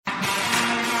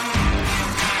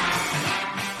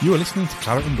You are listening to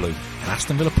Claret and Blue, an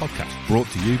Aston Villa podcast brought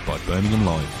to you by Birmingham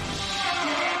Live.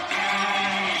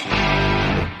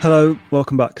 Hello,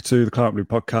 welcome back to the Claret and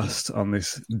Blue podcast on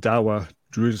this dour,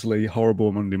 drizzly,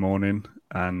 horrible Monday morning.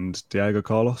 And Diego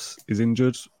Carlos is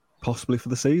injured, possibly for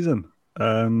the season.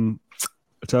 A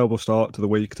terrible start to the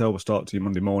week, a terrible start to your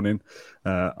Monday morning.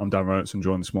 I'm Dan Robertson,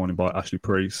 joined this morning by Ashley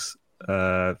Priest.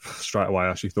 Straight away,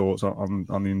 Ashley, thoughts on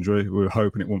the injury. We were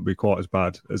hoping it wouldn't be quite as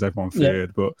bad as everyone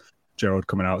feared, but Gerrard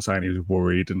coming out saying he was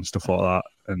worried and stuff like that.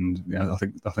 And I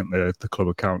think the club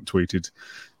account tweeted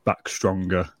back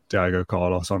stronger Diego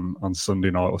Carlos on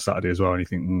Sunday night or Saturday as well. And you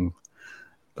think,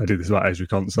 they did this about Ezri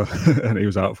Konsa, and he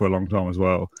was out for a long time as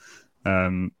well.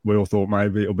 We all thought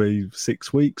maybe it'll be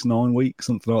 6 weeks, 9 weeks,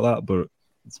 something like that, but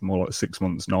it's more like 6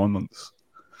 months, 9 months.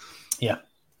 Yeah,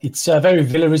 it's very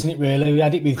Villa, isn't it, really? We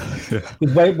had it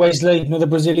with Wesley, another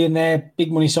Brazilian there,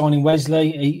 big money signing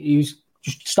Wesley. He was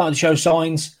just starting to show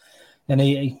signs. Then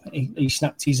he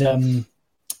snapped his he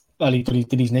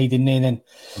did his knee, didn't he? And then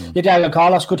Diego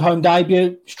Carlos, good home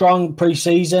debut, strong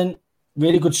pre-season,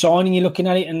 really good signing. You're looking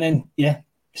at it, and then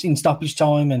in stoppage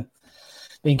time and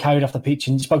being carried off the pitch.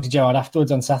 And spoke to Gerrard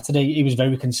afterwards on Saturday. He was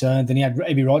very concerned, and he had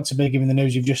every right to be, given the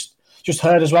news you've just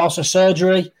heard as well. So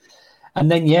surgery, and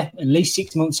then at least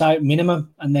 6 months out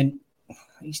minimum. And then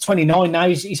he's 29 now.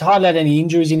 He's hardly had any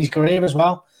injuries in his career as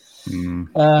well.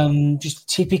 Just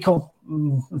typical.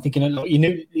 I'm thinking of your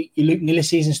Luke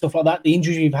Nillises and stuff like that. The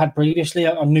injuries we've had previously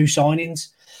on new signings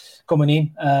coming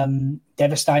in,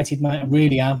 devastated, mate. I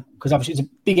really am, because obviously it's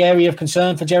a big area of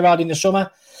concern for Gerrard in the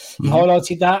summer. He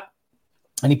highlighted that,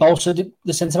 and he bolstered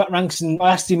the centre-back ranks. And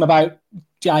I asked him about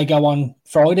Diego on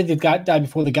Friday, the day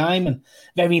before the game, and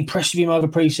very impressed with him over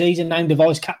pre-season. Named the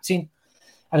vice captain,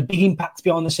 had a big impact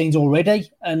behind the scenes already.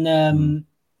 And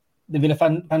the Villa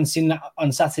fans seen that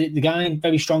on Saturday at the game.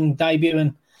 Very strong debut,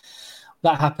 and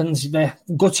that happens. They're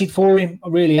gutted for him. I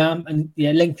really am. And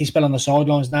lengthy spell on the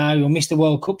sidelines now. He'll miss the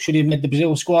World Cup. Should he have made the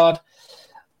Brazil squad?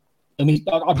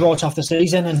 I'd write off the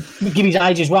season. And give his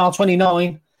age as well,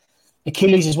 29.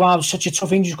 Achilles as well. Such a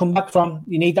tough injury to come back from.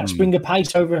 You need that Springer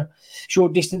pace over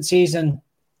short distances and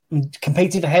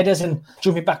competing for headers and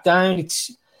jumping back down. It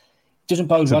doesn't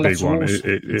bode well. It's a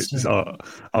big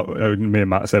one. Me and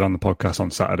Matt said on the podcast on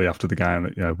Saturday after the game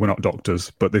that we're not doctors,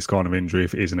 but this kind of injury,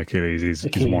 if it is an Achilles, is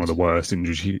one of the worst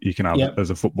injuries you can have as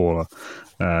a footballer.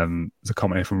 There's a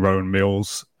comment here from Rowan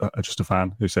Mills, just a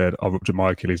fan, who said, "I ruptured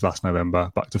my Achilles last November,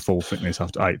 back to full fitness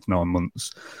after 8 to 9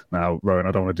 months." Now, Rowan,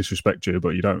 I don't want to disrespect you,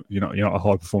 but you're not a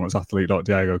high performance athlete like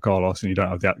Diego Carlos, and you don't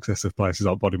have the access of places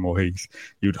like Bodymoor Heath.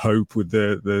 You'd hope with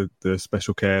the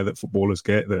special care that footballers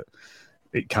get that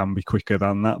it can be quicker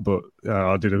than that, but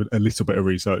I did a little bit of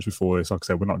research before this. Like I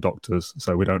said, we're not doctors,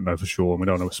 so we don't know for sure, and we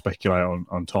don't know to speculate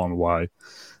on time away.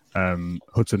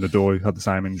 Hudson-Odoi had the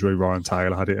same injury. Ryan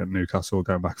Taylor had it at Newcastle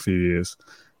going back a few years.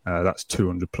 That's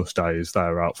 200 plus days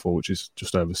they're out for, which is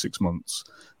just over 6 months.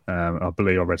 I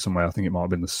believe I read somewhere, I think it might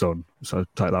have been The Sun, so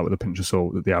take that with a pinch of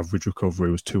salt, that the average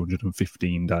recovery was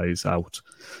 215 days out.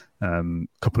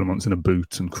 Couple of months in a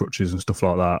boot and crutches and stuff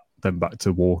like that, then back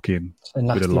to walking, a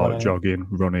bit of light jogging,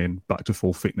 running, back to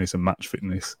full fitness and match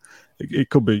fitness. It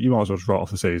could be, you might as well just write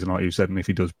off the season, like you said, and if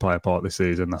he does play a part this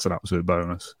season, that's an absolute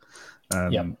bonus.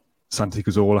 Santi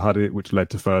Cazorla had it, which led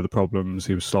to further problems.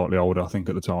 He was slightly older, I think,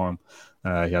 at the time.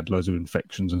 He had loads of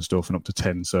infections and stuff and up to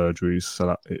 10 surgeries, so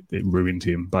that it ruined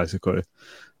him, basically.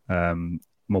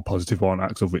 More positive one,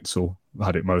 Axel Witsel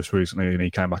had it most recently, and he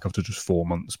came back after just 4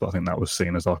 months, but I think that was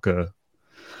seen as like a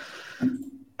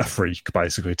freak,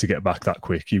 basically, to get back that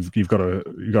quick. You've got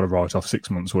to write off 6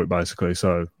 months for it, basically.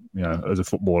 So, as a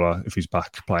footballer, if he's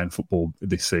back playing football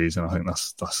this season, I think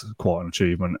that's quite an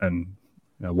achievement. And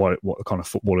what kind of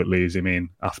football it leaves him in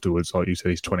afterwards. Like you said,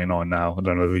 he's 29 now. I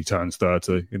don't know if he turns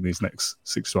 30 in these next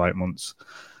 6 to 8 months.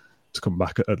 To come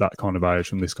back at that kind of age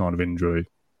from this kind of injury,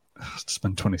 to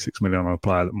spend 26 million on a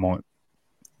player that might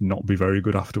not be very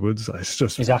good afterwards. It's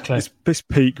just exactly. It's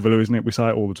peak Villa, isn't it? We say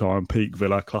it all the time. Peak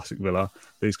Villa, classic Villa.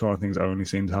 These kind of things only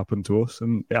seem to happen to us,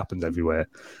 and it happens everywhere.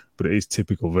 But it is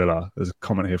typical Villa. There's a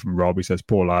comment here from Rob. He says,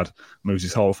 "Poor lad moves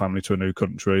his whole family to a new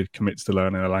country, commits to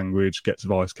learning a language, gets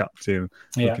vice captain,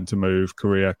 looking to move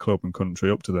career, club, and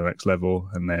country up to the next level,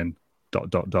 and then ...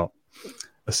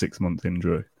 a 6-month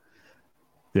injury."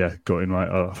 Yeah, got in, mate.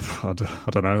 I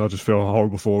don't know. I just feel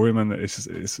horrible for him, and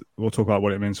it's. We'll talk about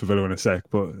what it means for Villa in a sec,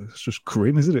 but it's just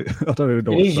grim, isn't it? I don't even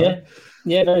know. It is,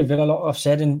 yeah, very Villa. A lot I've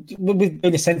said, and with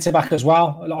being a centre back as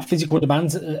well, a lot of physical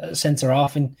demands at centre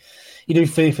half, and you do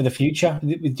fear for the future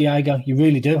with Diego. You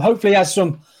really do. Hopefully, he has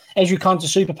some Ezri Konsa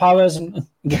superpowers and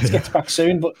gets back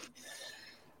soon. But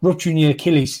rupturing your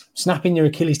Achilles, snapping your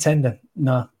Achilles tendon,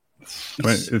 no.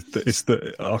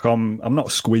 I'm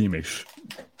not squeamish.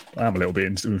 I am a little bit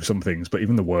into some things, but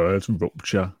even the words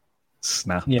rupture,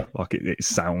 snap, like it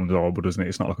sounds horrible, doesn't it?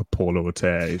 It's not like a pull or a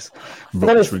tear. It's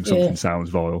rupturing something sounds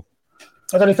vile.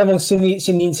 I don't know if anyone's seen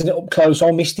the incident up close.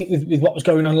 I missed it with what was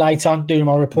going on later on doing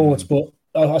my reports, but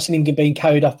I seen him being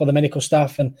carried off by the medical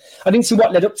staff, and I didn't see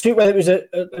what led up to it. Whether it was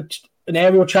an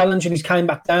aerial challenge and he's came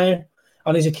back down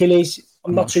on his Achilles,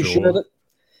 I'm not too sure. That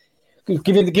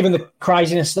given the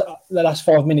craziness the last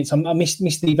 5 minutes, I missed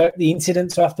the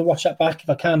incident, so I have to watch that back if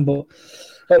I can. But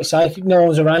like I say, if no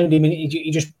one's around him and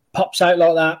he just pops out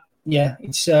like that, yeah,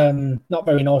 it's not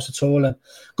very nice at all. And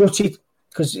gutted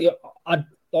because like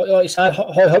I said,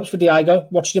 high hopes for Diego.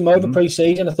 Watched him over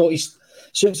pre-season. I thought he's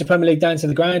suits the Premier League down to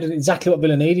the ground, and exactly what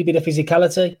Villa needed. A bit of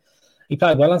physicality. He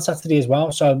played well on Saturday as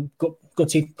well, so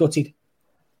gutted.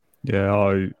 Yeah,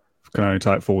 I can only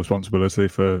take full responsibility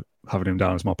for having him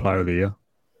down as my player of the year.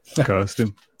 I cursed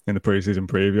him in the pre-season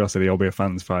preview. I said he'll be a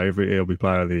fan's favourite. He'll be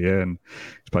player of the year, and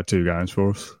he's played 2 games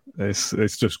for us.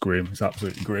 It's just grim. It's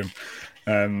absolutely grim.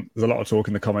 There's a lot of talk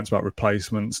in the comments about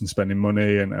replacements and spending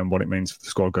money and what it means for the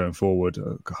squad going forward.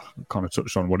 Kind of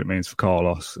touched on what it means for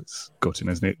Carlos. It's gutting,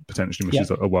 isn't it? Potentially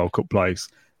misses a World Cup place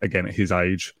again at his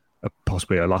age,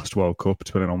 possibly a last World Cup,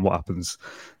 depending on what happens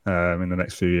in the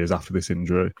next few years after this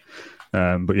injury.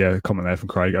 But yeah, the comment there from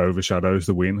Craig overshadows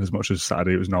the win. As much as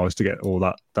Saturday, it was nice to get all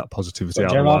that positivity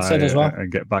out of the way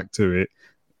and get back to it.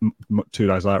 2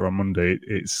 days later on Monday,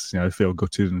 it's feel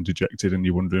gutted and dejected, and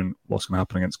you're wondering what's going to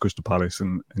happen against Crystal Palace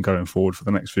and going forward for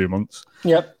the next few months.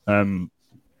 Yep.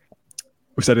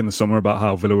 We said in the summer about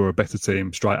how Villa were a better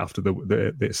team straight after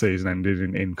the season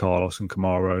ended in Carlos and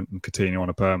Kamara and Coutinho on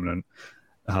a permanent.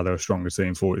 How they're a stronger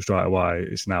team for it straight away.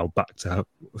 It's now back to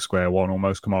square one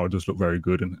almost. Kamara does look very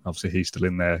good, and obviously he's still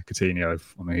in there. Coutinho,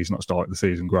 he's not started the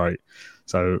season great,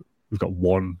 so we've got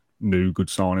one new good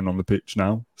signing on the pitch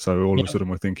now. So all of a sudden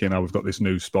we're thinking, we've got this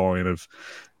new spine of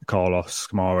Carlos,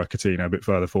 Kamara, Coutinho a bit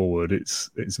further forward.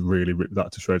 It's really ripped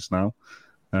that to shreds now.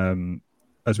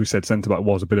 As we said, centre-back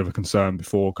was a bit of a concern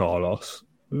before Carlos.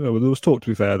 There was talk, to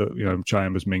be fair, that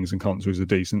Chambers, Mings and Konsa is a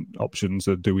decent option.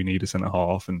 So do we need a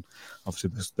centre-half? And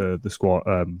obviously the squad,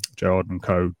 Gerrard and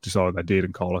co decided they did,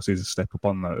 and Carlos is a step up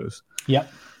on those. Yeah.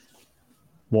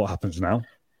 What happens now?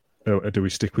 Do we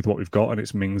stick with what we've got? And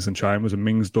it's Mings and Chambers, and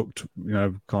Mings looked,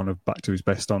 kind of back to his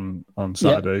best on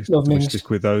Saturday. Do we stick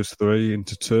with those 3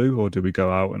 into 2, or do we go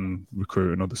out and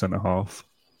recruit another centre half?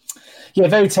 Yeah,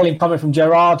 very telling comment from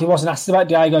Gerrard. He wasn't asked about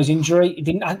Diego's injury. He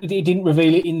didn't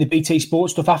reveal it in the BT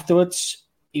Sports stuff afterwards.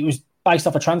 It was based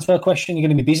off a transfer question. You're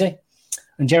going to be busy,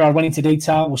 and Gerrard went into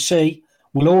detail.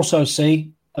 We'll also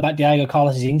see about Diego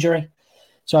Carlos' injury.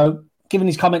 So, given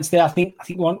his comments there, I think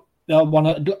one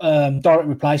direct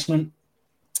replacement.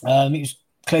 It was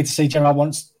clear to see Gerrard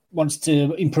wants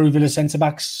to improve Villa's centre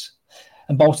backs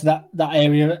and bolster that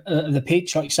area of the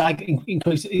pitch, like you say,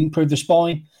 improve the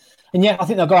spine. And yeah, I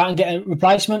think they'll go out and get a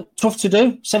replacement. Tough to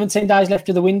do. 17 days left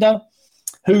of the window.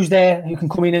 Who's there who can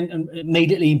come in and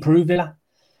immediately improve Villa?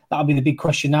 That'll be the big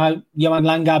question now. Johan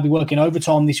Langer will be working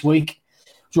overtime this week,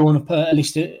 drawing up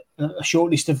a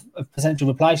short list of potential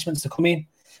replacements to come in.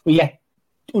 But yeah,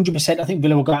 100%. I think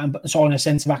Villa will go out and sign a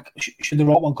centre back should the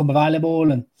right one come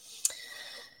available. And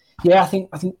yeah, I think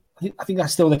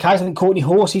that's still the case. I think Courtney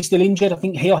Horse is still injured. I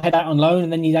think he'll head out on loan,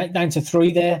 and then you're down to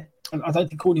 3 there. I don't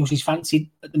think Courtney Horse is fancied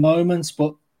at the moment,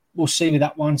 but we'll see with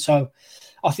that one. So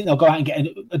I think they'll go out and get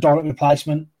a direct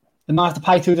replacement. They might have to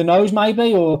pay through the nose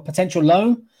maybe, or potential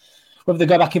loan. Whether they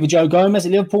go back with Joe Gomez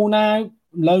at Liverpool now,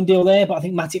 loan deal there, but I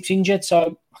think Matip's injured,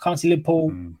 so I can't see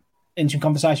Liverpool in some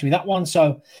conversation with that one.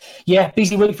 So yeah,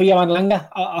 busy week for Johan Langer,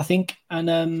 I think,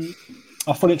 and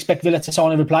I fully expect Villa to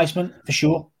sign a replacement for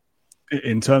sure.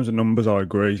 In terms of numbers, I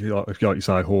agree. Like you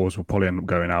say, Hawes will probably end up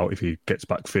going out if he gets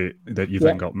back fit. That you've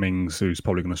then got Mings, who's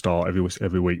probably going to start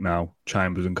every week now.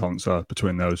 Chambers and Konsa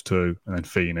between those two, and then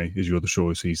Feeney is your other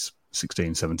choice. He's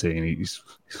 16, 17. You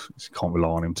can't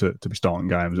rely on him to be starting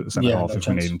games at the centre half if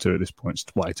we need him to at this point.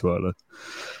 It's way too early.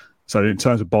 So in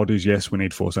terms of bodies, yes, we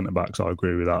need 4 centre backs. I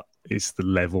agree with that. It's the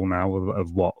level now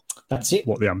of what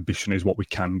the ambition is, what we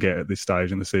can get at this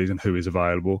stage in the season, who is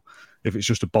available. If it's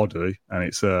just a body and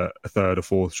it's a 3rd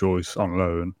or 4th choice on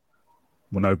loan,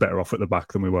 we're no better off at the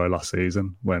back than we were last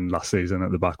season, when last season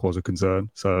at the back was a concern.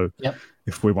 So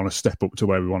if we want to step up to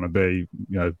where we want to be,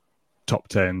 top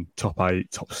 10, top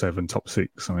 8, top 7, top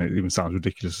 6, I mean, it even sounds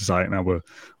ridiculous to say it now, we're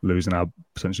losing our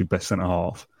potentially best centre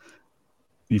half.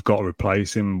 You've got to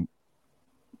replace him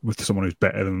with someone who's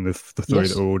better than the 3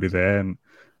 that are already there. And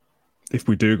if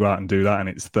we do go out and do that and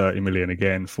it's 30 million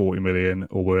again, 40 million,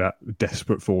 or we're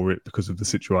desperate for it because of the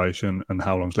situation and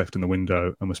how long's left in the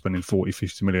window and we're spending 40,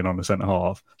 50 million on the centre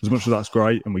half, as much as that's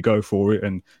great and we go for it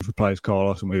and if we replace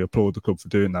Carlos and we applaud the club for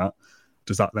doing that,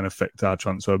 does that then affect our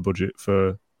transfer budget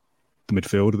for the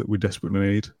midfielder that we desperately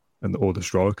need or the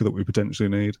striker that we potentially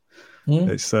need?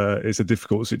 It's a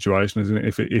difficult situation, isn't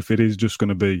it? If it is just going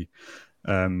to be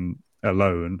a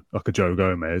loan, like a Joe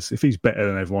Gomez, if he's better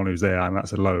than everyone who's there and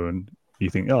that's a loan, you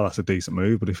think, oh, that's a decent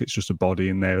move. But if it's just a body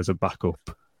in there as a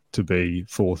backup to be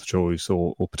fourth choice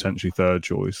or potentially third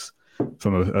choice,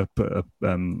 from a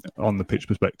on the pitch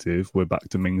perspective, we're back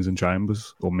to Mings and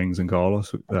Chambers or Mings and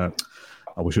Carlos.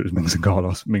 I wish it was Mings and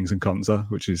Carlos, Mings and Konsa,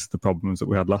 which is the problems that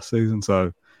we had last season.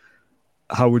 So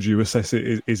how would you assess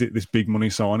it? Is it this big money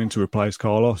signing to replace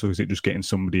Carlos, or is it just getting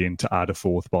somebody in to add a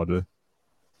fourth body?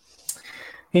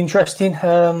 Interesting.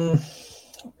 We'll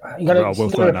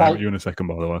find out you in a second,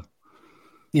 by the way.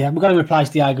 Yeah, we're going to replace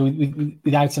Diego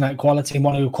with out-and-out quality and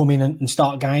one who will come in and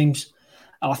start games.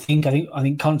 I think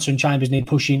Konsa and Chambers need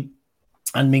pushing,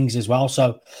 and Mings as well.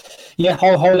 So, yeah,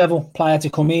 high level player to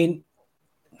come in.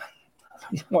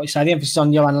 Like you say, the emphasis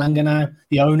on Johan Langer now.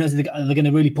 The owners they're going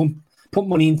to really pump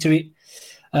money into it.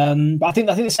 But I think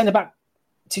the centre back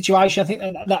situation, I think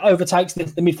that overtakes the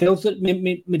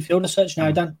midfielder search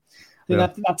now, Dan. I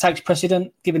think that takes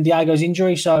precedent given Diego's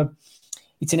injury. So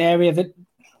it's an area that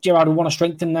Gerrard will want to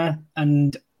strengthen now,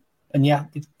 and yeah,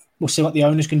 we'll see what the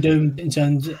owners can do in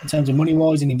terms of money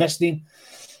wise and investing.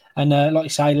 And like you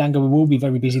say, Langer will be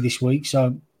very busy this week.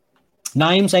 So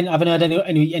names, I haven't heard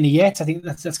any yet. I think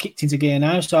that's kicked into gear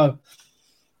now. So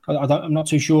I'm not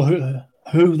too sure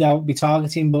who they'll be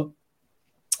targeting, but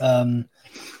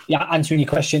answering your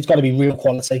question, it's got to be real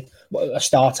quality. A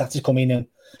starter to come in and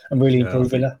really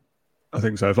improve Villa. I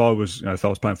think so. If I was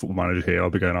playing Football Manager here,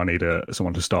 I'd be going, I need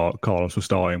someone to start. Carlos was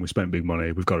starting. We spent big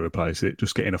money. We've got to replace it.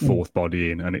 Just getting a fourth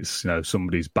body in, and it's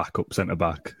somebody's backup centre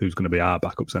back who's going to be our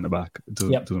backup centre back. It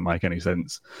doesn't make any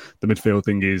sense. The midfield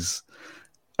thing is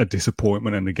a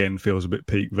disappointment, and again feels a bit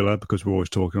peak Villa because we're always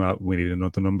talking about we need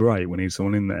another number 8. We need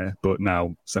someone in there, but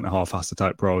now centre half has to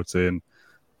take priority. And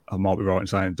I might be right in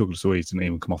saying Douglas Luiz didn't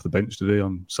even come off the bench today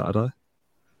on Saturday.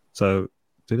 So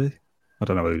did he? I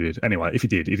don't know whether he did. Anyway, if he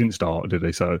did, he didn't start, did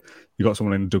he? So you got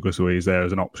someone in Douglas Luiz there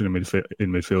as an option in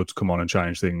midfield to come on and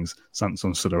change things.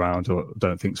 Sanson stood around, who I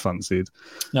don't think's fancied.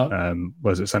 No.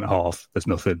 Whereas at centre half, there's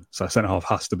nothing. So centre half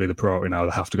has to be the priority now.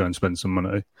 They have to go and spend some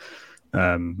money.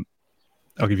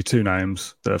 I'll give you 2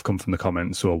 names that have come from the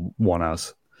comments, or one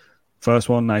has. First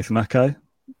one, Nathan Ake,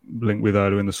 linked with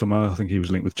earlier in the summer. I think he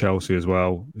was linked with Chelsea as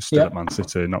well. He's still at Man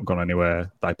City, not gone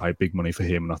anywhere. They paid big money for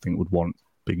him, and I think would want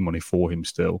big money for him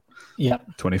still.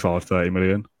 25-30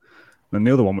 million. And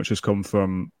the other one, which has come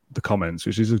from the comments,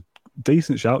 which is a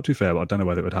decent shout to be fair, but I don't know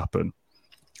whether it would happen.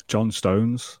 John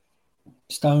Stones.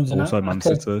 Also Man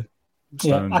City.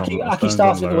 Stones Aki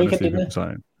started the weekend, didn't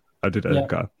he? I did it.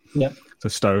 Okay. Yeah. So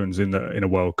Stones in a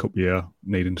World Cup year,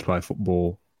 needing to play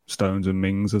football. Stones and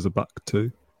Mings as a back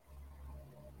two.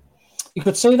 You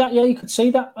could see that, you could see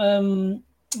that.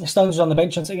 Stones was on the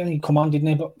bench and he come on, didn't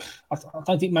he? But I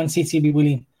don't think Man City would be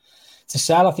willing to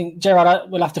sell. I think Gerrard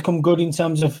will have to come good in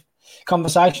terms of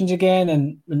conversations again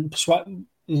and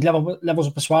his levels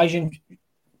of persuasion.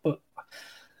 But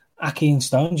Ake and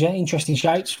Stones, interesting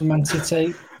shapes from Man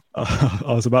City. I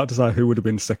was about to say who would have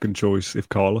been second choice if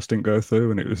Carlos didn't go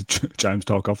through, and it was James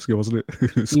Tarkowski, wasn't it?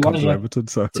 Who's come to Everton.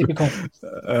 So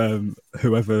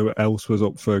whoever else was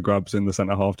up for grabs in the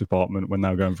centre half department when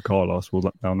they're going for Carlos,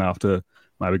 they'll now have to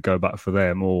maybe go back for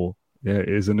them, or it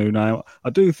is a new name. I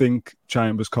do think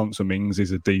Chambers, Konsa, Mings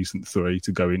is a decent 3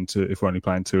 to go into if we're only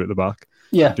playing 2 at the back.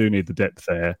 Yeah, you do need the depth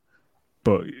there,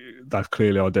 but they've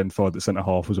clearly identified that centre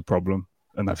half was a problem,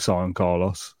 and they've signed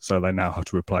Carlos, so they now have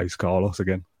to replace Carlos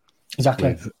again. Exactly.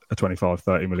 With a 25,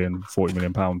 30 million, 40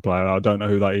 million pound player. I don't know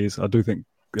who that is. I do think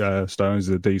Stones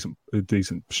is a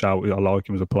decent shout. I like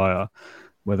him as a player.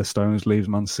 Whether Stones leaves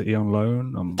Man City on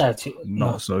loan, I'm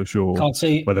not so sure. Can't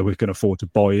see. Whether we can afford to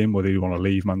buy him, whether you want to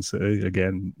leave Man City,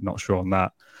 again, not sure on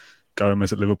that.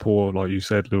 Gomez at Liverpool, like you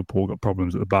said, Liverpool got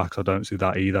problems at the back. So I don't see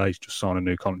that either. He's just signed a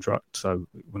new contract, so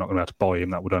we're not going to have to buy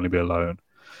him. That would only be a loan.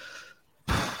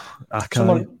 Ake,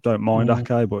 don't mind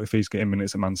Ake, but if he's getting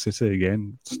minutes at Man City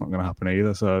again, it's not going to happen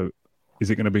either. So is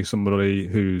it going to be somebody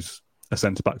who's a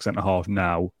centre-back, centre-half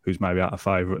now, who's maybe out of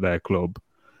favour at their club?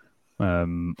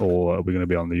 Or are we going to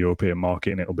be on the European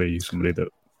market and it'll be somebody that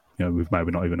we've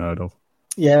maybe not even heard of?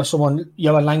 Yeah, someone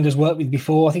Johan Langer's worked with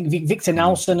before. I think Victor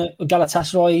Nelson at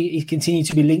Galatasaray, he's continued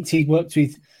to be linked. He worked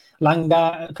with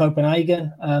Langer at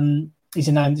Copenhagen. he's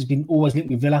a name that's been always linked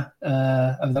with Villa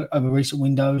over recent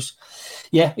windows.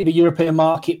 Yeah, in the European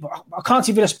market, but I can't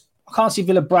see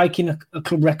Villa breaking a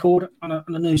club record on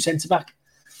a new centre back.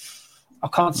 I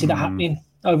can't see that happening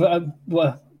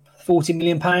over £40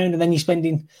 million, and then you're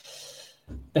spending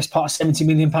best part of £70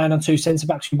 million on two centre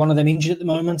backs, with one of them injured at the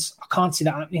moment. I can't see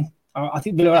that happening. I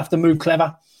think Villa will have to move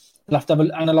clever. They'll have to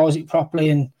analyse it properly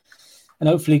and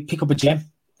hopefully pick up a gem.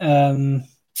 And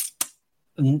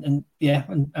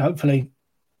hopefully,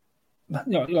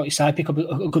 like you say, pick up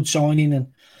a good signing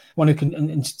and one who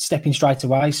can step in straight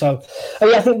away. So,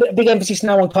 I think a big emphasis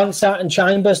now on Concert and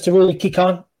Chambers to really kick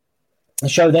on and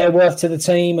show their worth to the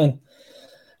team. And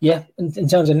in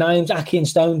terms of names, Aki and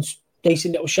Stones,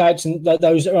 decent little shapes, and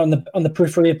those that are on the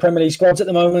periphery of Premier League squads at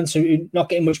the moment, so you're not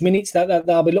getting much minutes, that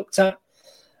they'll be looked at.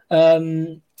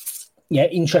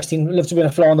 Interesting. I'd love to be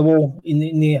a fly on the wall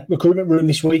in the recruitment room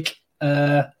this week.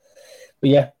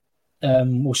 We'll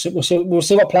see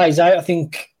what plays out. I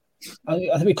think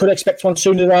we could expect one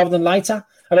sooner rather than later.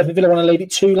 I don't think Villa want to leave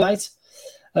it too late.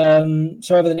 So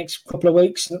over the next couple of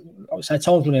weeks, I would say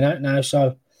time's running out now.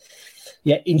 So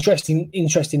interesting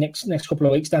next couple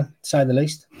of weeks, Dan, to say the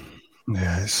least.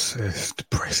 Yeah, it's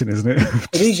depressing, isn't it?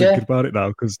 It is, thinking about it now,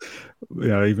 because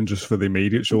even just for the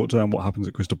immediate short term, what happens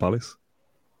at Crystal Palace?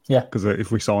 Yeah, because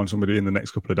if we sign somebody in the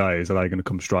next couple of days, are they going to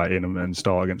come straight in and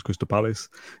start against Crystal Palace?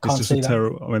 It's just a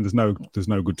terrible. I mean, there's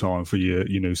no good time for your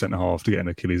new centre half to get an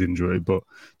Achilles injury. But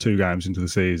 2 games into the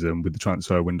season, with the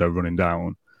transfer window running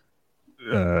down,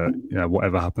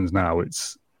 whatever happens now,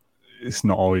 it's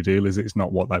not ideal, is it? It's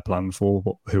not what they planned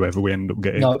for. Whoever we end up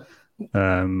getting. No.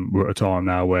 We're at a time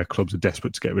now where clubs are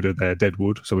desperate to get rid of their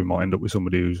deadwood, so we might end up with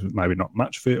somebody who's maybe not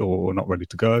match fit or not ready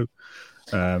to go,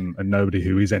 and nobody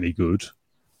who is any good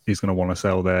is going to want to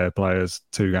sell their players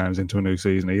 2 games into a new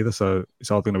season either. So it's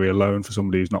either going to be a loan for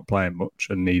somebody who's not playing much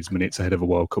and needs minutes ahead of a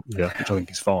World Cup year, which I think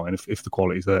is fine if the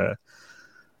quality's there.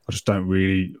 I just don't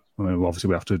really. I mean, obviously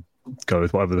we have to go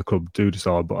with whatever the club do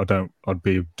decide, but I'd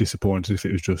be disappointed if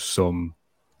it was just some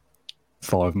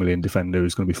 $5 million defender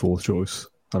who's going to be 4th choice.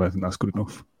 I don't think that's good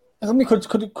enough. I think we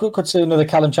could see another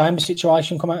Callum Chambers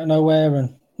situation come out of nowhere,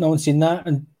 and no one's seen that.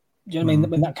 And do you know what I mean?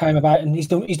 When that came about, and he's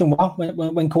done well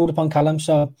when called upon, Callum.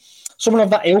 So someone of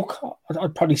that ilk,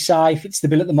 I'd probably say fits the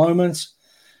bill at the moment.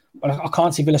 But I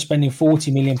can't see Villa spending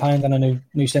 £40 million on a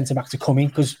new centre back to come in,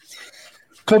 because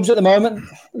clubs at the moment,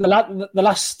 the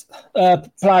last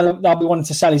player they'll be wanting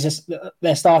to sell is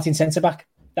their starting centre back.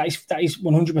 That is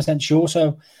 100% sure.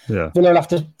 So Villa will have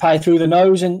to pay through the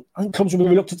nose, and I think clubs will be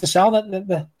reluctant to sell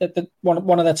that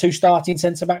one of their 2 starting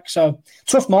centre backs. So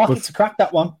tough market to crack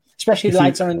that one, especially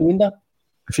later in the window.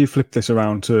 If you flip this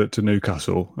around to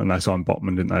Newcastle, and they signed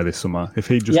Botman, didn't they, this summer? If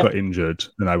he just got injured,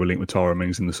 and they were linked with Tyrone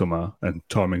Mings in the summer, and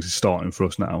Tyrone Mings is starting for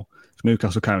us now. If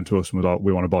Newcastle came to us and was like,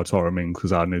 we want to buy Tyrone Mings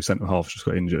because our new centre half just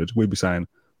got injured, we'd be saying,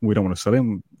 we don't want to sell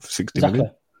him for 60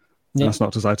 million. Yeah. That's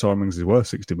not to say Tyrone Mings is worth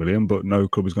 60 million, but no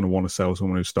club is going to want to sell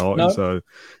someone who's starting. No. So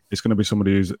it's going to be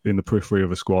somebody who's in the periphery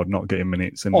of a squad, not getting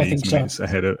minutes and needs minutes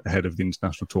ahead of the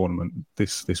international tournament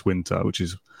this winter, which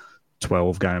is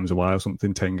 12 games away or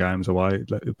something, 10 games away,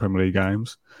 Premier League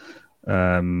games.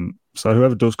 So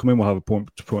whoever does come in will have a point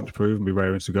to prove and be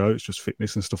raring to go. It's just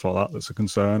fitness and stuff like that that's a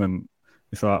concern. And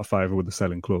if they're out of favour with the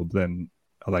selling club, then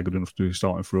are they good enough to be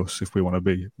starting for us if we want to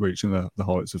be reaching the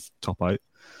heights of top 8?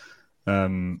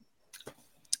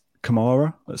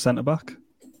 Kamara at centre-back.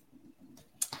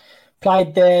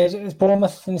 Played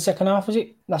Bournemouth in the second half, was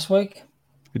it, last week?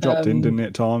 He dropped in, didn't he,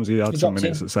 at times? He had some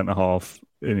minutes at centre-half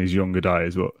in his younger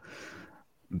days, but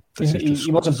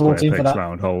he wasn't brought in for that.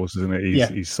 Round holes, isn't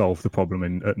it? He's solved the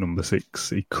problem at number 6.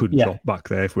 He could drop back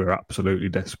there if we were absolutely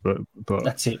desperate. But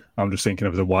that's it. I'm just thinking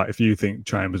of if you think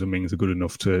Chambers and Mings are good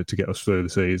enough to get us through the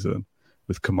season,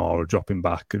 with Kamara dropping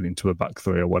back and into a back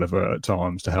 3 or whatever at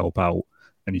times to help out,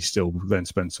 and you still then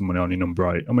spend some money on your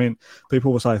number 8. I mean,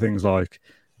 people will say things like,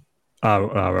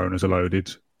 our owners are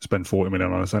loaded, spend 40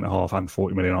 million on a centre-half and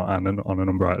 40 million on a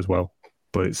number 8 as well.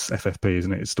 But it's FFP,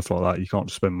 isn't it? It's stuff like that. You can't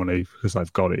just spend money because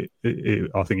they've got it.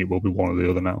 I think it will be one or the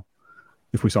other now.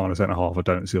 If we sign a centre-half, I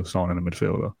don't see us signing a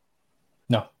midfielder.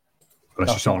 No.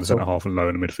 Unless you sign a centre-half and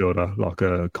loan a midfielder, like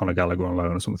a Conor Gallagher on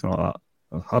loan or something like that.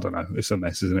 I don't know. It's a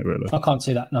mess, isn't it, really? I can't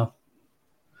see that, no.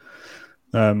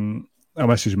 I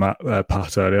messaged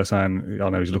Pat earlier saying I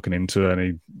know he's looking into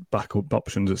any backup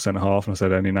options at centre half, and I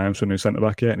said, any names for a new centre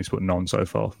back yet? And he's put none so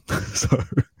far. So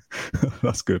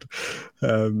that's good.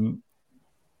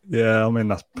 Yeah, I mean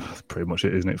that's pretty much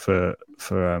it, isn't it? For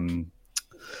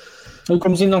who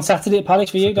comes in on Saturday at Palace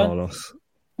for you, Dan?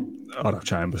 I'd have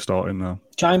Chambers starting now.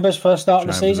 Chambers first start of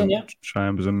the season,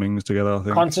 Chambers and Mings together, I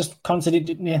think. Conte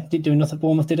didn't do nothing at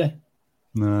Bournemouth, did he?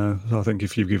 No, I think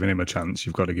if you've given him a chance,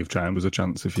 you've got to give Chambers a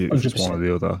chance if it's one or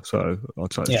the other. So I'll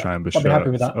take Chambers I'll be happy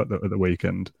with that. at the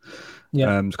weekend.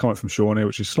 Yeah. It's comment from Sean here,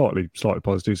 which is slightly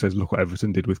positive. He says, look what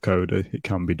Everton did with Cody. It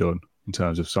can be done in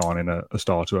terms of signing a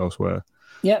starter elsewhere.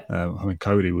 Yeah. I mean,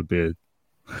 Cody would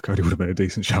have been a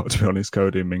decent shout, to be honest.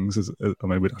 Cody and Mings,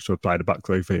 we'd have to have played a back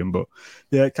three for him, but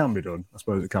yeah, it can be done. I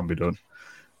suppose it can be done.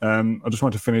 I just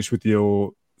want to finish with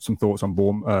some thoughts on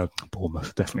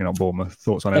Bournemouth. Definitely not Bournemouth.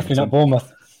 Thoughts on Definitely Everton. not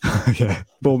Bournemouth. Yeah,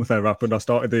 Bournemouth never happened. I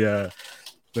started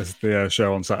the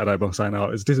show on Saturday by saying,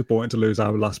 it's disappointing to lose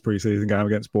our last pre-season game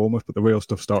against Bournemouth, but the real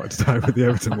stuff started today with the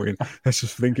Everton win. Let's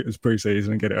just think it was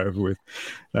pre-season and get it over with.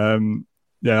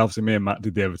 Obviously me and Matt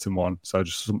did the Everton one, so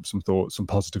just some thoughts, some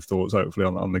positive thoughts, hopefully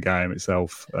on the game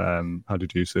itself. How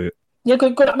did you see it? Yeah,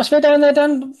 good atmosphere down there,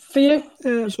 Dan, for you.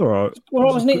 Yeah, it's all right.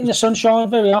 Well, wasn't it in the sunshine?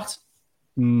 Very hot.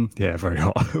 Yeah, very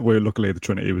hot. Luckily the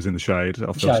Trinity was in the shade.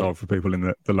 I feel sorry for people in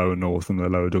the lower north and the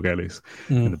lower Doug Ellis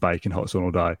in the baking hot sun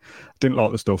all day. Didn't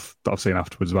like the stuff that I've seen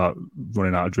afterwards about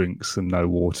running out of drinks and no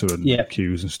water and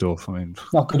queues and stuff. I mean,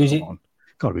 not good, is it?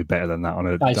 Got to be better than that on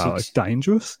a day. It's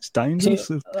dangerous. It's dangerous.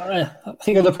 I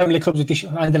think other Premier League clubs are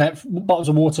handing out bottles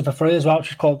of water for free as well,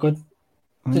 which is quite good.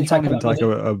 You can't even take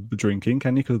a drink in,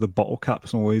 can you? Because of the bottle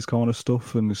caps and all these kind of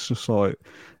stuff. And it's just like,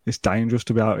 it's dangerous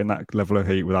to be out in that level of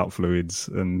heat without fluids.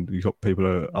 And you've got people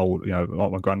who are old,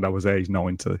 like my granddad was there, he's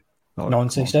 90.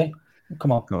 90, see?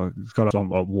 Come on. It's got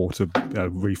water,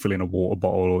 refilling a water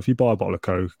bottle. Or if you buy a bottle of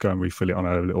Coke, go and refill it on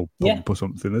a little pump or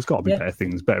something. There's got to be better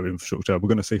things, better infrastructure. We're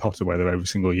going to see hotter weather every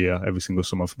single year, every single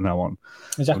summer from now on.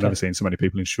 Exactly. I've never seen so many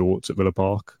people in shorts at Villa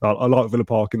Park. I like Villa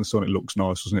Park in the sun. It looks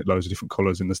nice, doesn't it? Loads of different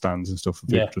colours in the stands and stuff.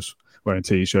 People just wearing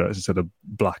T-shirts instead of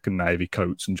black and navy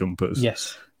coats and jumpers.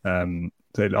 Yes.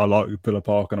 I like Villa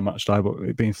Park on a match day, but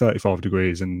it being 35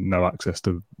 degrees and no access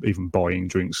to even buying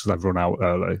drinks because they've run out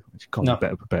early, you can't be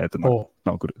better prepared than that.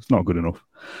 Not good. It's not good enough.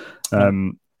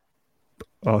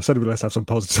 I said let's have some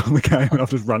positives on the game, and I've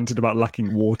just ranted about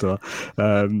lacking water.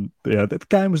 The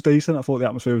game was decent. I thought the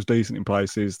atmosphere was decent in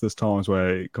places. There's times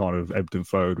where it kind of ebbed and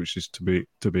flowed, which is to be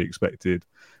expected.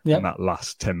 Yep. And that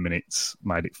last 10 minutes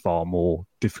made it far more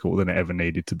difficult than it ever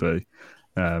needed to be.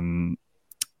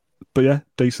 But yeah,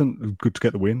 decent. Good to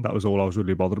get the win. That was all I was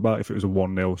really bothered about. If it was a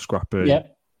 1-0 scrappy,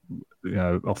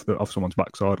 off someone's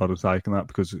backside, I'd have taken that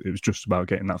because it was just about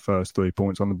getting that first 3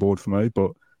 points on the board for me.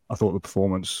 But I thought the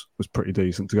performance was pretty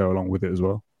decent to go along with it as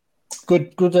well.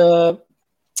 Good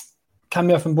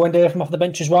cameo from Buendia from off the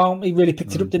bench as well. He really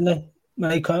picked it up, didn't he?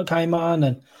 When he came on,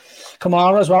 and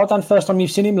Kamara as well. Dan, first time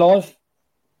you've seen him live,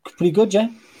 pretty good, yeah.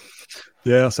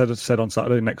 Yeah, I said on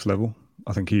Saturday, next level.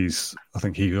 I think he's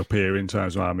up here in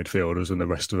terms of our midfielders, and the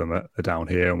rest of them are down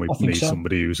here, and we need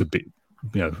somebody who's a bit,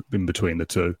 in between the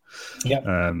two.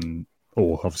 Yeah.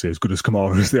 Or obviously as good as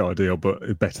Kamara is the ideal,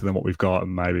 but better than what we've got,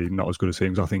 and maybe not as good as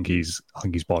him. I think he's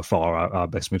by far our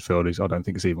best midfielder. I don't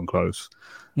think it's even close.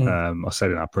 I said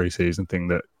in our pre-season thing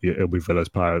that it'll be Villa's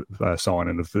player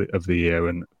signing of the year,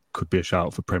 and could be a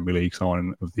shout for Premier League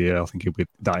signing of the year. I think he'll be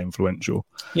that influential.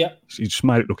 Yeah, he just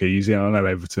made it look easy. I know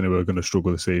Everton, who are going to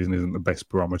struggle this season, isn't the best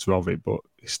barometer of it, but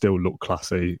he still looked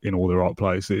classy in all the right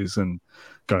places. And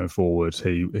going forward,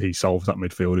 he solves that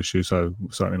midfield issue. So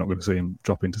we're certainly not going to see him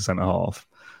drop into centre half.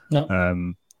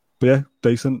 No. But yeah,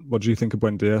 decent. What do you think of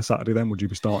Buendia Saturday? Then would you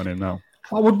be starting him now?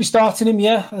 I would be starting him.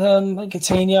 Yeah.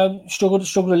 Coutinho struggled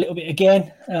a little bit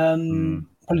again.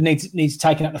 Probably needs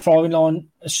taking out the firing line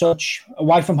as such.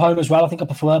 Away from home as well, I think I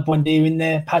prefer Buendia in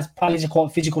there. Paddy's a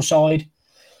quite physical side.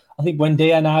 I think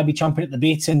Buendia now will be champing at the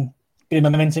bit and a bit of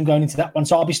momentum going into that one.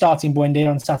 So I'll be starting Buendia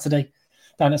on Saturday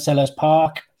down at Selhurst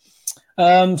Park.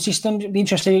 System, it'd be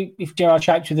interesting if Gerrard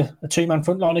shapes with a two-man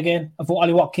front line again. I thought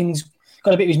Ali Watkins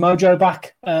got a bit of his mojo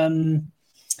back. I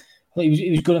thought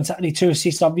he was good on Saturday. 2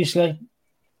 assists, obviously.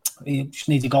 He just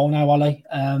needs a goal now, Ali.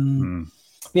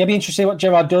 But yeah, it'd be interesting to see what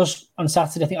Gerrard does on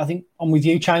Saturday. I think I'm with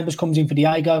you. Chambers comes in for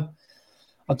Diego.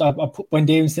 I'll put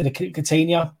Buendia instead of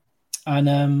Coutinho.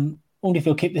 And only if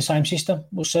he'll keep the same system.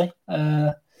 We'll see.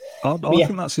 I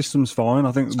think that system's fine.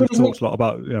 I think we've talked a lot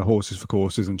about horses for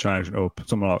courses and changing it up.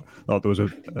 Something like there was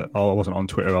I wasn't on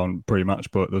Twitter on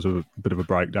pre-match, but there was a bit of a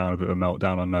breakdown, a bit of a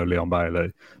meltdown on Leon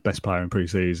Bailey, best player in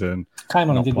pre-season,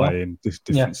 not playing this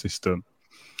different system.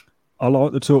 I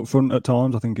like the two up front at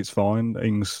times. I think it's fine.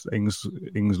 Ings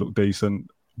looked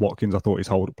decent. Watkins, I thought his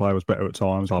hold-up play was better at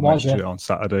times. I mentioned it on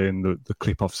Saturday, and the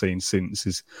clip I've seen since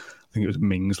is, I think it was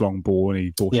Mings' long ball, and he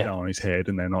brought it on his head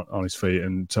and then on his feet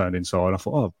and turned inside. I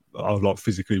thought, I was like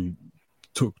physically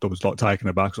I was like taken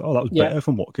aback. So, that was better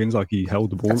from Watkins. Like he held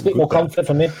the ball. That's a bit more confident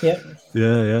from him.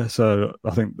 Yeah. So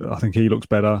I think he looks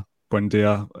better.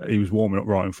 Buendia, he was warming up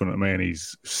right in front of me, and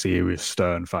he's serious,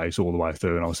 stern face all the way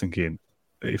through. And I was thinking,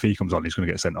 if he comes on, he's going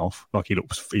to get sent off. Like he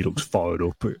looks fired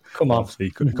up. Come on, he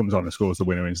comes on and scores the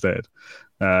winner instead.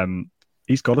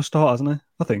 He's got to start, hasn't he?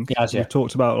 I think. We've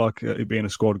talked about like it being a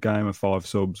squad game of 5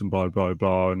 subs and blah blah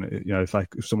blah. And you know,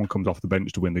 if someone comes off the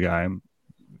bench to win the game,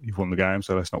 you've won the game.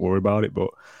 So let's not worry about it. But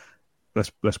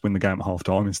let's win the game at half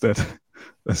time instead.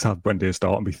 Let's have Buendia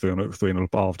start and be 3-0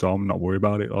 up at half time and not worry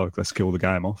about it. Like let's kill the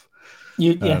game off.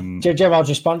 Gerard's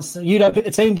response: "You don't pick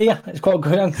the team, do you?" It's quite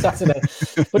good on Saturday.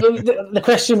 But the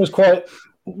question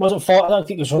wasn't for. I don't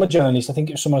think it was from a journalist. I think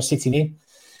it was someone sitting in.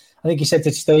 I think he said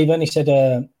to Stephen, he said,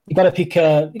 "You got to pick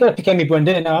Emi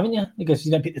Buendia now, haven't you?" He goes,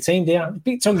 "You don't pick the team, do you?" A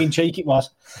bit tongue in cheek it was,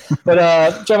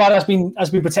 but Gerard has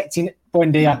been protecting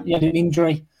Buendia. He had an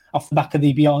injury off the back of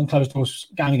the behind closed doors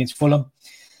game against Fulham.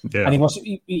 Yeah. And I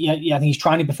think his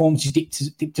training performances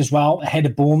dipped as well ahead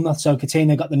of Bournemouth. So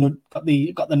Coutinho got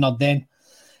the nod then,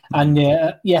 and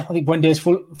I think Buendia's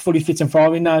fully fit and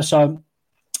firing now. So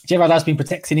Gerard has been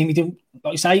protecting him. He didn't,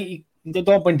 like you say,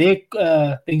 don't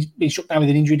Buendia being struck down with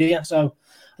an injury there. So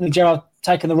I think Gerard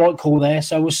taking the right call there.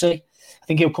 So we'll see. I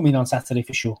think he'll come in on Saturday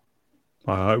for sure.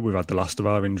 I hope we've had the last of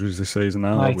our injuries this season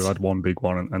now. Right. We've had one big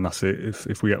one, and that's it.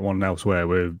 If we get one elsewhere,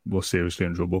 we're seriously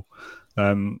in trouble.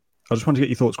 I just want to get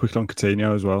your thoughts quickly on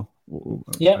Coutinho as well.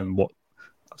 Yeah. And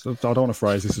I don't want to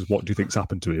phrase this as what do you think's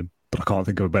happened to him, but I can't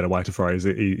think of a better way to phrase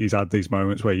it. He's had these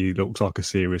moments where he looks like a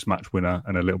serious match winner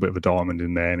and a little bit of a diamond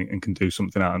in there and can do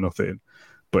something out of nothing.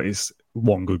 But it's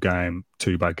one good game,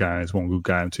 2 bad games, one good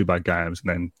game, 2 bad games, and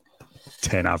then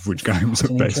 10 average games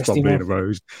at best probably in a row.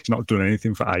 He's not done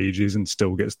anything for ages and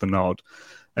still gets the nod.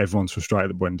 Everyone's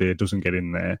frustrated that Buendia doesn't get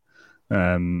in there.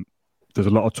 There's a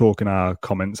lot of talk in our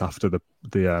comments after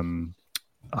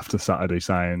after Saturday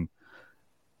saying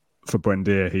for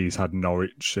Buendia he's had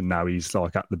Norwich and now he's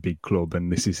like at the big club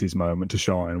and this is his moment to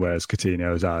shine, whereas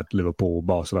Coutinho's had Liverpool,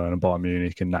 Barcelona, Bayern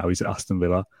Munich, and now he's at Aston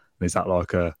Villa. And is that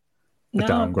like a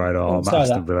downgrade? I'm at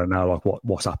Aston Villa now. Like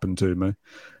what's happened to me?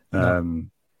 No.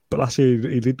 But last year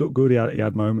he did look good. He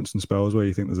had moments and spells where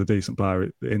you think there's a decent player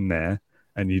in there,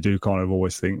 and you do kind of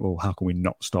always think, well, how can we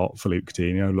not start Philippe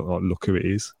Coutinho? Look who it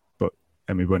is.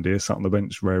 Emi Buendia sat on the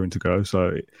bench raring to go.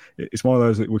 So it's one of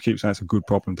those that we keep saying it's a good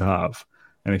problem to have.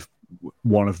 And if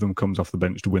one of them comes off the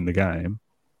bench to win the game,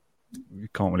 you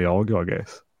can't really argue, I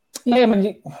guess. Yeah, I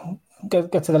mean, go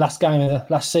to the last game of the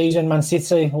last season, Man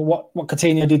City, or what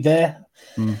Coutinho did there.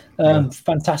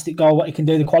 Fantastic goal, what he can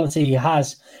do, the quality he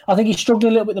has. I think he's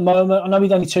struggling a little bit at the moment. I know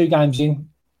he's only 2 games in.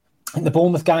 I think the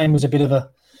Bournemouth game was a bit of a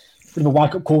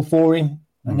wake-up call for him.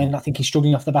 And then I think he's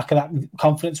struggling off the back of that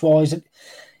confidence-wise.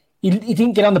 He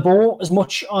didn't get on the ball as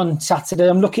much on Saturday.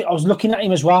 I was looking at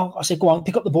him as well. I said, go on,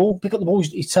 pick up the ball.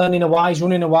 He's turning away. He's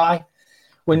running away.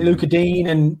 When Luca Dean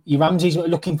and Ramsey's were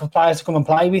looking for players to come and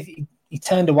play with, he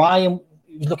turned away and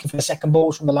he was looking for the second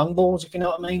balls from the long balls, if you know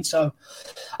what I mean. So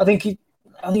I think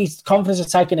his confidence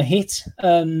has taken a hit.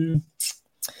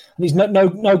 There's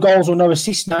no goals or no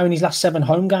assists now in his last 7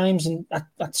 home games, and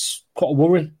that's quite a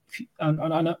worry. I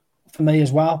know. For me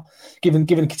as well, given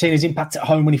Coutinho's impact at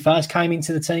home when he first came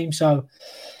into the team. So,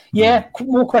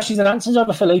 more questions than answers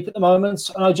over Philippe at the moment.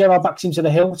 I know Gerard backs him to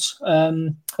the hilt.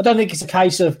 I don't think it's a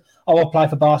case of, I'll play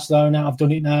for Barcelona, I've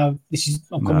done it now,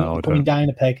 I'm coming down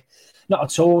a peg. Not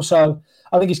at all. So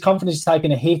I think his confidence is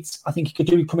taking a hit. I think he could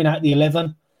do it coming out of the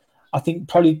 11. I think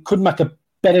probably could make a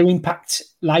better impact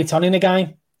late on in a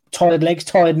game. Tired legs,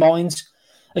 tired minds.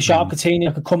 A sharp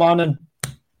Coutinho could come on and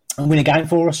win a game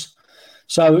for us.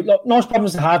 So, nice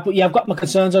problems to have, but I've got my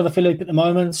concerns over Philippe at the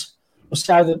moment. We'll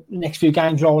see how the next few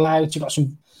games roll out. You've got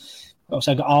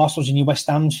got Arsenal's and your West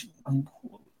Ham's and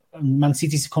Man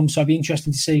City's to come, so it'll be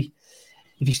interesting to see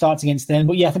if he starts against them.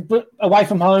 But away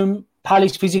from home,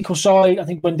 Palace physical side, I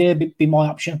think Buendia would be my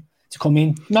option to come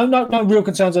in. No real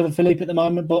concerns over Philippe at the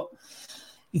moment, but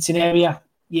it's an area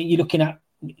you're looking at.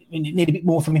 You need a bit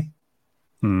more from him.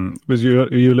 Are you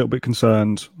a little bit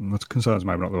concerned? Concerned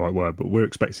maybe not the right word, but we're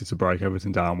expected to break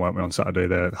everything down, weren't we, on Saturday?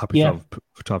 They're happy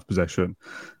to have possession.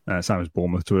 Same as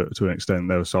Bournemouth to an extent.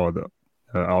 They were side that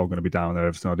are going to be down there.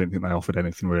 Everything. I didn't think they offered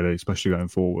anything really, especially going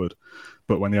forward.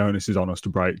 But when the onus is on us to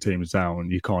break teams down,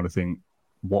 you kind of think,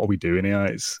 what are we doing here?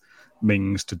 It's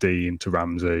Mings to Dean to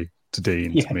Ramsey to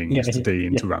Dean to Mings to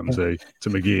Dean to Ramsey to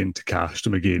McGinn to Cash to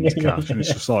McGinn to Cash, and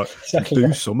it's just like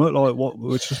do something. Like what?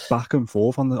 It's just back and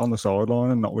forth on the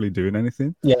sideline and not really doing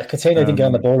anything. Yeah, Coutinho didn't get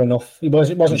on the ball enough. It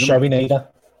wasn't showing either.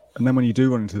 And then when you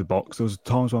do run into the box, there was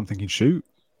times where I'm thinking, shoot.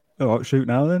 All right, shoot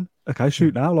now then. Okay,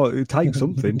 shoot now. Like, take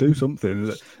something, do something.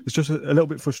 It's just a little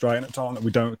bit frustrating at times that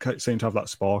we don't seem to have that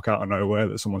spark out of nowhere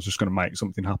that someone's just going to make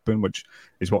something happen, which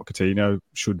is what Coutinho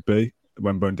should be.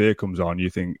 when Buendia comes on, you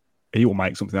think he will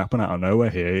make something happen out of nowhere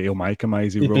here. He'll make an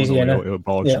amazing run, or he'll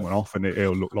barge someone off, and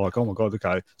it'll look like, oh my God,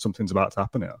 okay, something's about to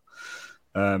happen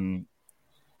here.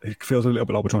 It feels a little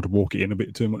bit like we're trying to walk it in a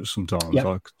bit too much sometimes.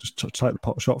 Like just take the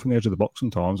pot shot from the edge of the box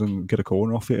sometimes and get a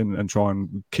corner off it and try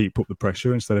and keep up the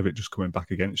pressure instead of it just coming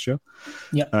back against you.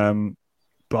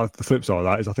 But the flip side of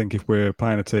that is I think if we're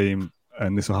playing a team,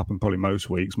 and this will happen probably most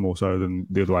weeks more so than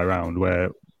the other way around,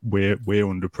 where we're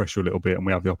under pressure a little bit and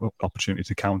we have the opportunity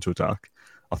to counter-attack,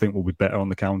 I think we'll be better on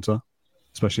the counter,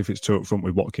 especially if it's two up front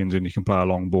with Watkins and you can play a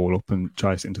long ball up and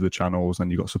chase it into the channels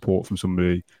and you've got support from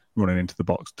somebody running into the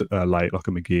box late, like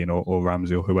a McGinn or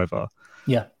Ramsey or whoever.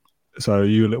 Yeah. So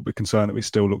you're a little bit concerned that it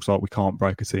still looks like we can't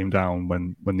break a team down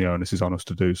when the onus is on us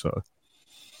to do so.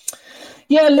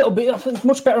 Yeah, a little bit. I think it's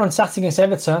much better on Saturday against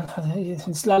Everton.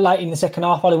 It's late in the second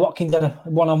half. Ollie Watkins had a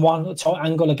one-on-one, a tight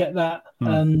angle. I get that.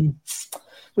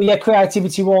 But yeah,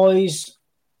 creativity-wise,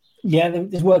 yeah,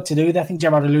 there's work to do there. I think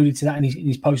Gerrard alluded to that in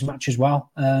his post-match as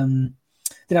well. Didn't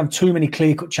have too many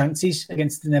clear-cut chances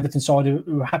against the Everton side who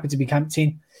were happy to be camped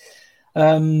in.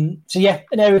 So yeah,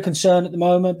 an area of concern at the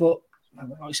moment, but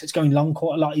it's going long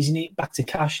quite a lot, isn't it? Back to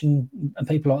Cash and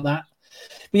people like that.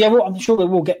 But yeah, I'm sure we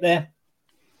will get there.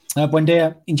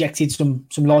 Buendia injected some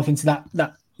life into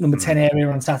that number 10 area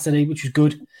on Saturday, which was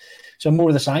good. So more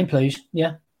of the same, please.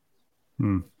 Yeah.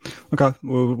 Okay,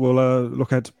 we'll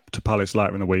look ahead to Palace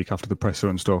later in the week after the presser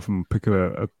and stuff and pick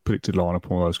a predicted lineup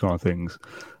and all those kind of things.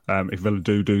 If Villa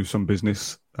do some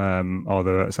business,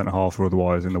 either at centre half or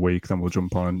otherwise in the week, then we'll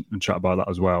jump on and chat about that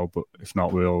as well. But if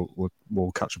not,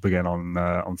 we'll catch up again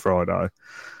on Friday.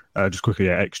 Just quickly,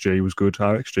 XG was good.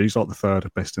 XG is like the third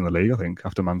best in the league, I think,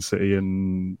 after Man City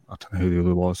and I don't know who the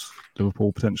other was,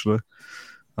 Liverpool potentially.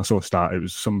 I saw a stat, it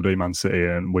was somebody, Man City,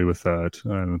 and we were third.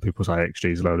 And people say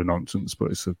XG is a load of nonsense,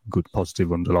 but it's a good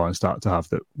positive underlying stat to have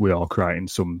that we are creating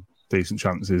some decent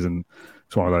chances, and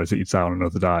it's one of those that you'd say on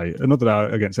another day. Another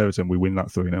day against Everton, we win that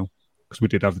 3-0 because we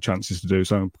did have the chances to do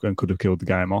so and could have killed the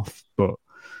game off. But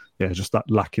yeah, just that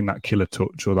lacking that killer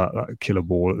touch or that killer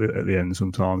ball at the end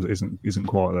sometimes isn't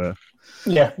quite there.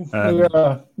 Yeah,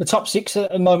 we're the top 6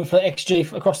 at the moment for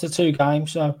XG across the 2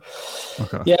 games. So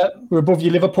yeah, we're above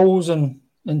your Liverpools and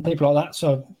people like that.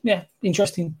 So yeah,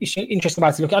 interesting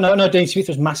about to look. I know Dean Smith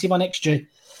was massive on XG.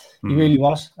 He really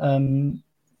was.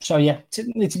 So yeah,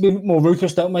 need to be more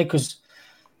ruthless, don't we? Because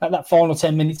at that final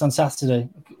 10 minutes on Saturday,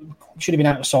 should have been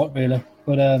out of sight really.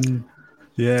 But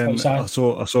yeah, and I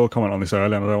saw a comment on this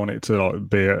earlier, and I don't want it to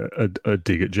be a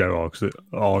dig at Gerrard because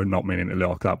I'm not meaning it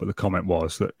like that. But the comment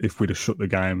was that if we'd have shut the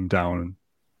game down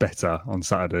better on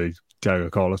Saturday, Diego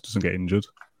Carlos doesn't get injured.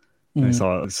 And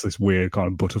it's this weird kind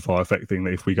of butterfly effect thing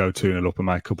that if we go 2-0 up and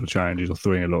make a couple of changes or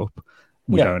 3-0 up,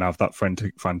 we don't have that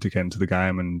frantic end to the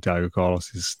game, and Diego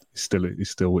Carlos is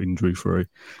still injury free.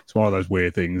 It's one of those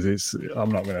weird things.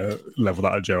 I'm not going to level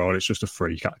that at Gerrard. It's just a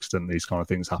freak accident. These kind of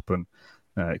things happen.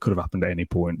 It could have happened at any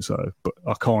point. So, but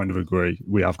I kind of agree.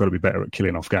 We have got to be better at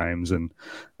killing off games and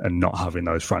not having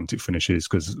those frantic finishes,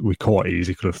 because we quite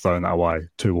easily could have thrown that away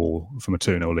 2-2 from a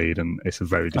 2-0 lead, and it's a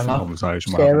very different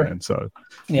conversation we're having then. So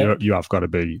you have got to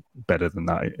be better than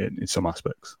that in some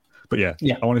aspects. But yeah,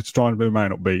 I wanted to try and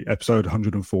remain upbeat. Episode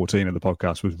 114 of the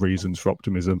podcast was Reasons for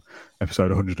Optimism.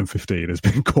 Episode 115 has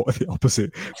been quite the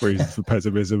opposite, reasons for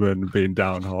pessimism and being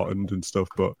downhearted and stuff.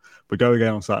 But we go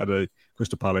again on Saturday,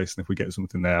 Crystal Palace, and if we get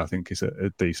something there, I think it's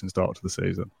a decent start to the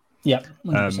season. Yeah.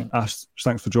 Ash,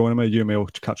 thanks for joining me. You and me will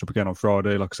catch up again on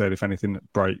Friday. Like I said, if anything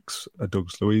breaks, a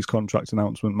Douglas Luiz contract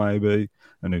announcement, maybe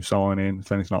a new signing.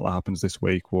 If anything like that happens this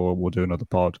week, we'll do another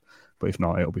pod. But if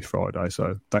not, it'll be Friday.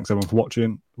 So thanks everyone for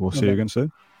watching. We'll see you again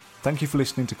soon. Thank you for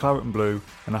listening to Claret and Blue,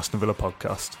 an Aston Villa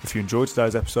podcast. If you enjoyed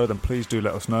today's episode, then please do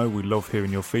let us know. We love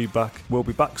hearing your feedback. We'll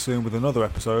be back soon with another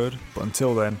episode. But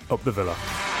until then, up the Villa.